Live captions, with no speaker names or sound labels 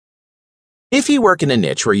If you work in a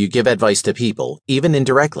niche where you give advice to people, even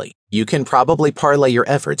indirectly, you can probably parlay your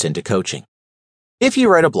efforts into coaching. If you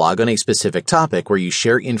write a blog on a specific topic where you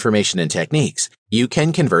share information and techniques, you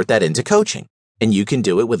can convert that into coaching, and you can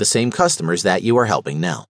do it with the same customers that you are helping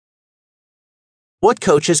now. What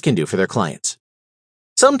coaches can do for their clients.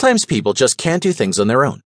 Sometimes people just can't do things on their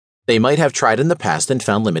own. They might have tried in the past and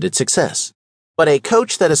found limited success. But a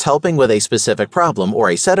coach that is helping with a specific problem or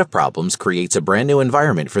a set of problems creates a brand new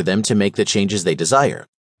environment for them to make the changes they desire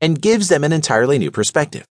and gives them an entirely new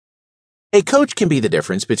perspective. A coach can be the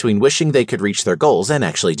difference between wishing they could reach their goals and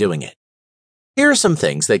actually doing it. Here are some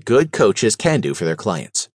things that good coaches can do for their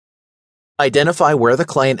clients. Identify where the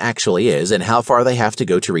client actually is and how far they have to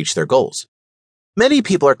go to reach their goals. Many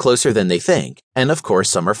people are closer than they think, and of course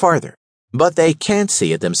some are farther, but they can't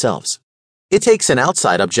see it themselves. It takes an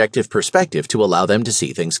outside objective perspective to allow them to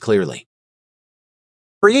see things clearly.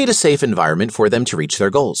 Create a safe environment for them to reach their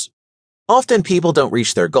goals. Often people don't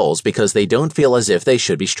reach their goals because they don't feel as if they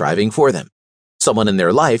should be striving for them. Someone in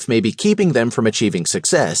their life may be keeping them from achieving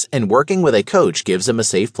success, and working with a coach gives them a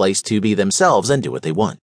safe place to be themselves and do what they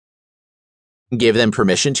want. Give them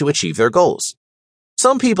permission to achieve their goals.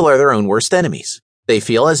 Some people are their own worst enemies. They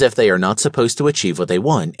feel as if they are not supposed to achieve what they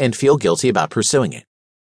want and feel guilty about pursuing it.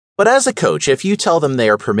 But as a coach, if you tell them they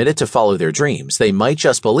are permitted to follow their dreams, they might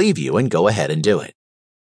just believe you and go ahead and do it.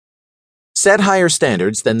 Set higher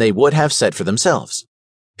standards than they would have set for themselves.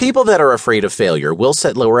 People that are afraid of failure will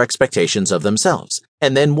set lower expectations of themselves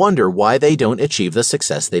and then wonder why they don't achieve the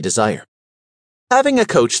success they desire. Having a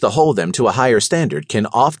coach to hold them to a higher standard can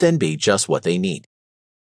often be just what they need.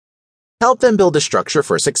 Help them build a structure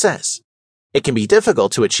for success. It can be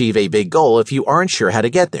difficult to achieve a big goal if you aren't sure how to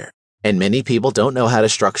get there, and many people don't know how to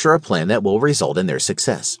structure a plan that will result in their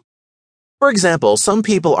success. For example, some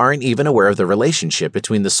people aren't even aware of the relationship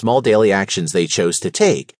between the small daily actions they chose to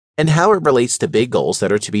take and how it relates to big goals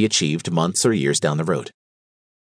that are to be achieved months or years down the road.